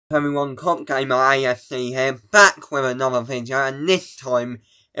Everyone, Cop Gamer AFC here, back with another video, and this time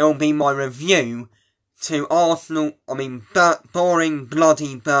it will be my review to boring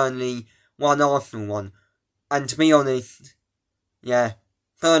bloody Burnley 1 Arsenal 1. And to be honest, yeah,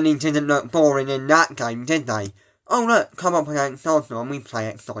 Burnley didn't look boring in that game, did they? Oh look, come up against Arsenal and we play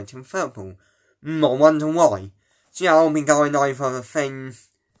exciting football. I wonder why. So yeah, I'll be going over the things,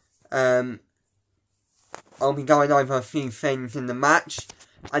 I'll be going over a few things in the match.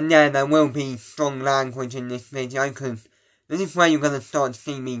 And yeah, there will be strong language in this video, because this is where you're going to start to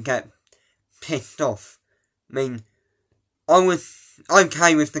see me get pissed off. I mean, I was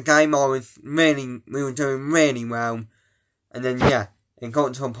okay with the game, we were doing really well, and then yeah, it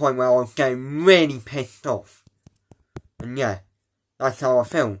got to a point where I was getting really pissed off. And yeah, that's how I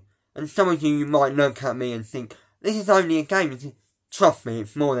feel. And some of you might look at me and think, this is only a game. Trust me,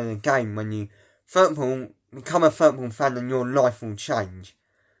 it's more than a game. When you become a football fan, and your life will change.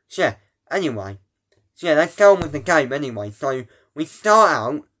 So yeah, anyway. So yeah, let's go on with the game anyway. So, we start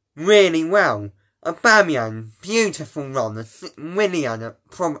out really well. Aubameyang, beautiful run. Willian, I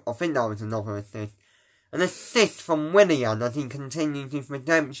think that was another assist. An assist from Willian as he continues his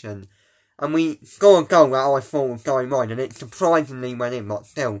redemption. And we score a goal that I thought was going wide, and it surprisingly went in, but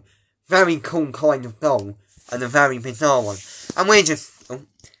still, very cool kind of goal, and a very bizarre one. And we're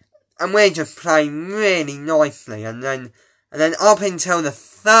just playing really nicely, and then up until the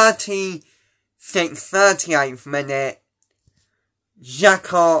 36th, 38th minute,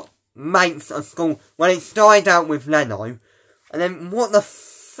 Xhaka makes a score. Well, it started out with Leno, and then what the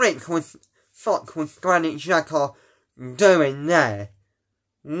fuck was Granit Xhaka doing there?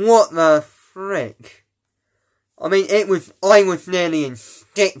 What the frick? I mean, I was nearly in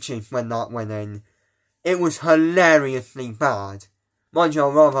stitches when that went in. It was hilariously bad. Mind you, a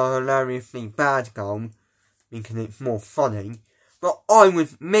rather hilariously bad goal, because it's more funny. But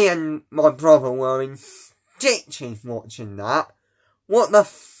me and my brother were in stitches watching that. What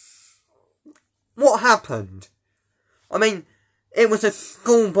happened? I mean, it was a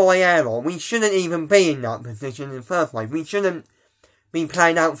schoolboy error. We shouldn't even be in that position in the first place. We shouldn't be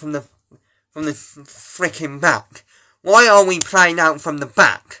playing out from the frickin' back. Why are we playing out from the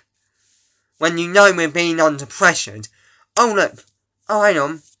back? When you know we're being under pressured. Oh look. Oh hang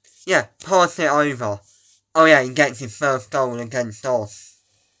on. Yeah, pass it over. Oh yeah, he gets his first goal against us.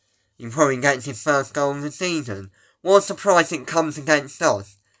 He probably gets his first goal of the season. What a surprise it comes against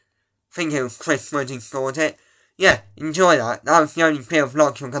us. I think it was Chris Wood who scored it. Yeah, enjoy that. That was the only bit of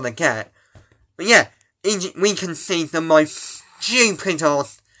luck you're gonna get. But yeah, we can see the most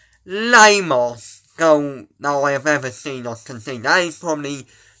stupid-ass, lame-ass goal that I have ever seen us concede. That is probably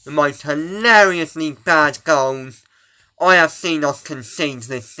the most hilariously bad goals I have seen us concede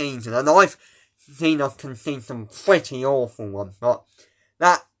this season. And I've seen us concede some pretty awful ones, but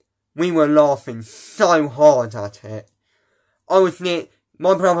we were laughing so hard at it.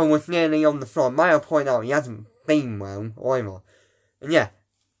 My brother was nearly on the floor. May I point out, he hasn't been well either. And yeah,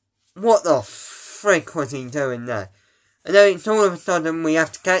 what the frick was he doing there? And then it's all of a sudden we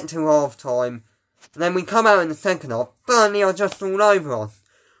have to get to half time, and then we come out in the second half. Burnley are just all over us.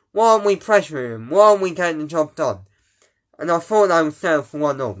 Why aren't we pressuring them? Why aren't we getting the job done? And I thought they would settle for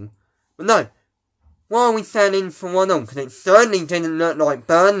 1-0. But no. Why are we settling for 1-0? Because it certainly didn't look like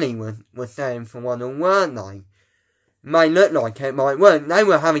Burnley was settling for 1-0, weren't they? It may look like it, might weren't. They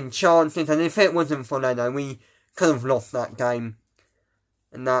were having chances, and if it wasn't for Leno, we could have lost that game.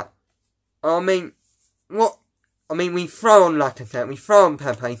 And that. I mean, what? I mean, we throw on Lacazette, we throw on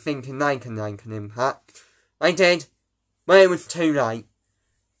Pepe, thinking they can make an impact. They did, but it was too late.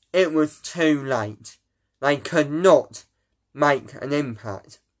 It was too late. They could not make an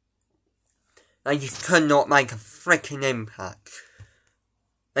impact. They just could not make a freaking impact.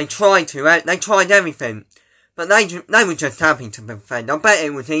 They tried to, they tried everything. But they were just happy to defend. I bet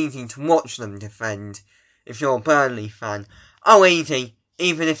it was easy to watch them defend, if you're a Burnley fan. Oh, easy,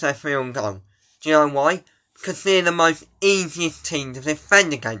 even if they're 3 on goal. Do you know why? Because they're the most easiest team to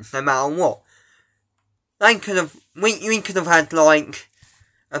defend against, no matter what. We could have had like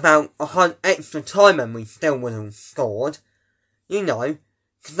about extra time and we still wouldn't have scored. You know,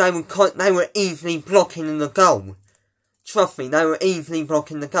 because they were easily blocking the goal. Trust me, they were easily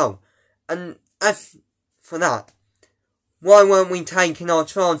blocking the goal. And as for that, why weren't we taking our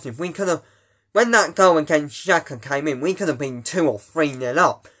chances? We could have, when that goal against Xhaka came in, we could have been 2 or 3-0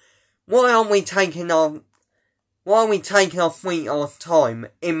 up. Why are we taking our sweet-ass time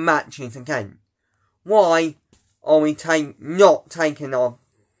in matches again? Why are we not taking our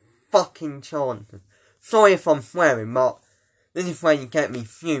fucking chances? Sorry if I'm swearing, but this is where you get me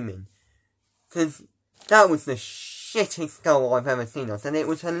fuming. Because that was the shittest goal I've ever seen us, and it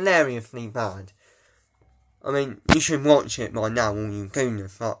was hilariously bad. I mean, you should watch it by now, all you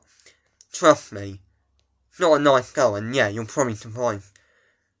gooners, but trust me, it's not a nice goal, and yeah, you're probably surprised.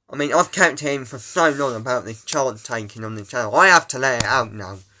 I mean, I've kept it in for so long about this chance taking on the channel. I have to let it out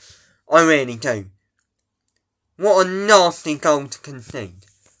now. I really do. What a nasty goal to concede.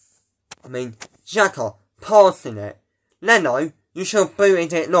 I mean, Xhaka passing it. Leno, you should have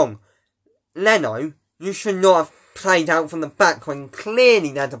booted it long. Leno, you should not have played out from the back when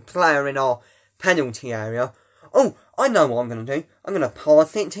clearly there's a player in our penalty area. Oh, I know what I'm going to do. I'm going to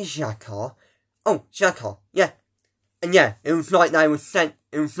pass it to Xhaka. Oh, Xhaka, yeah. And yeah, it was like they were sent.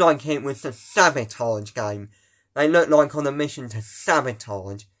 It was like it was a sabotage game. They looked like on a mission to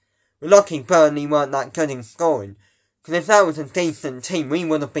sabotage. We're lucky Burnley weren't that good in scoring, because if that was a decent team, we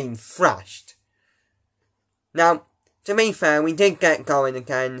would have been thrashed. Now, to be fair, we did get going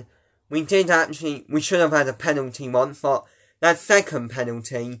again. We should have had a penalty once, but that second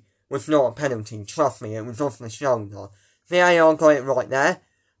penalty was not a penalty, trust me, it was off the shoulder. VAR got it right there.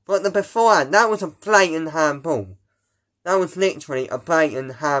 But the beforehand, that was a blatant handball. That was literally a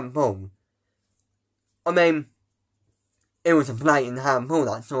blatant handball. I mean, it was a blatant handball,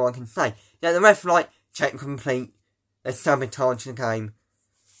 that's all I can say. Yeah, the ref check complete, they sabotaged the game.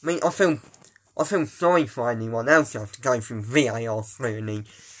 I mean, I feel sorry for anyone else who has to go through VAR scrutiny.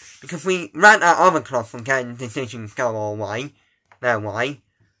 Because we rant at other clubs for getting decisions go our way, their way.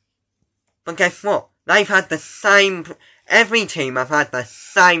 But guess what? They've had the same, every team have had the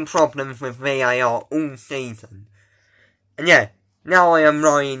same problems with VAR all season. And yeah, now I am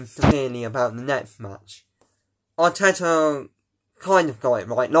worrying severely about the next match. Arteta kind of got it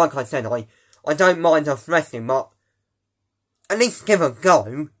right. Like I said, I don't mind us resting, but at least give a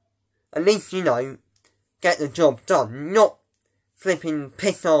go. At least, you know, get the job done. Not flipping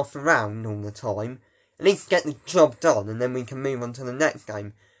piss off around all the time. At least get the job done, and then we can move on to the next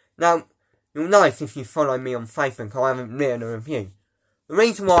game. Now, you'll notice if you follow me on Facebook, I haven't written a review. The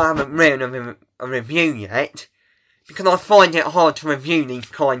reason why I haven't written a review yet, because I find it hard to review these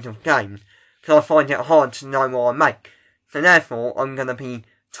kinds of games. Because I find it hard to know what I make. So therefore, I'm going to be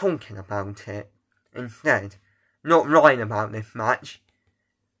talking about it instead. Not writing about this match.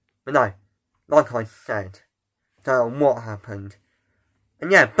 But no, like I said, so what happened.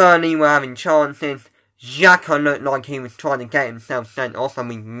 And yeah, Burnley were having chances. Xhaka looked like he was trying to get himself sent off, and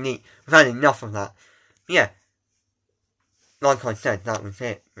we've had enough of that. But yeah, like I said, that was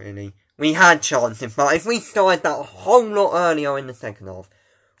it, really. We had chances, but if we started that a whole lot earlier in the second half,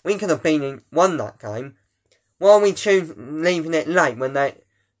 we could have won that game. Why we choose leaving it late when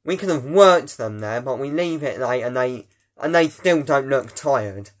we could have worked them there, but we leave it late and they still don't look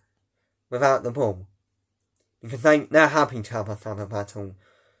tired without the ball. Because they're happy to have us have a battle.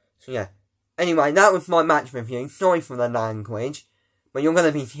 So yeah. Anyway, that was my match review. Sorry for the language, but you're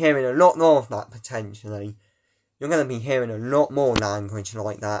going to be hearing a lot more of that potentially. You're going to be hearing a lot more language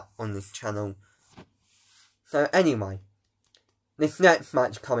like that on this channel. So anyway, this next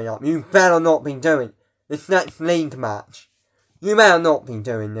match coming up, you better not be doing this next league match. You better not be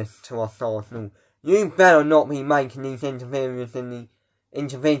doing this to us, Arsenal. You better not be making these interferences in the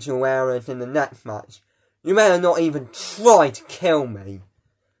individual errors in the next match. You better not even try to kill me.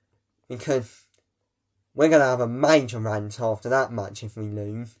 Because we're going to have a major rant after that match if we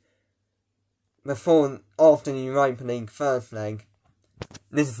lose. After the Europa League first leg,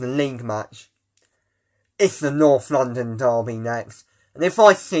 this is the league match. It's the North London derby next. And if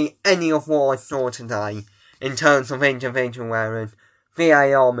I see any of what I saw today, in terms of individual errors,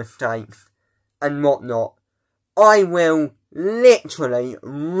 VAR mistakes, and whatnot, I will literally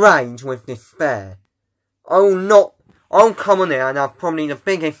rage with despair. I'll come on here and have probably the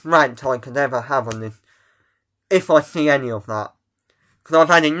biggest rant I could ever have on this, if I see any of that. Because I've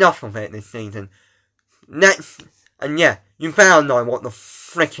had enough of it this season. And yeah, you better know what the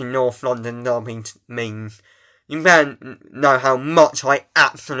frickin' North London derby means. You better know how much I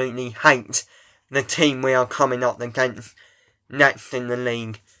absolutely hate the team we are coming up against next in the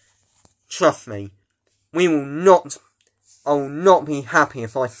league. Trust me, I will not be happy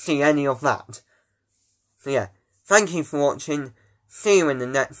if I see any of that. So yeah, thank you for watching. See you in the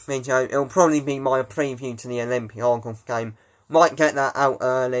next video. It'll probably be my preview to the Olympiacos game. Might get that out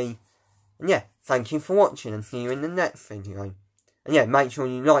early. And yeah, thank you for watching and see you in the next video. And yeah, make sure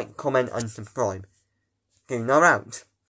you like, comment and subscribe. Gooner out.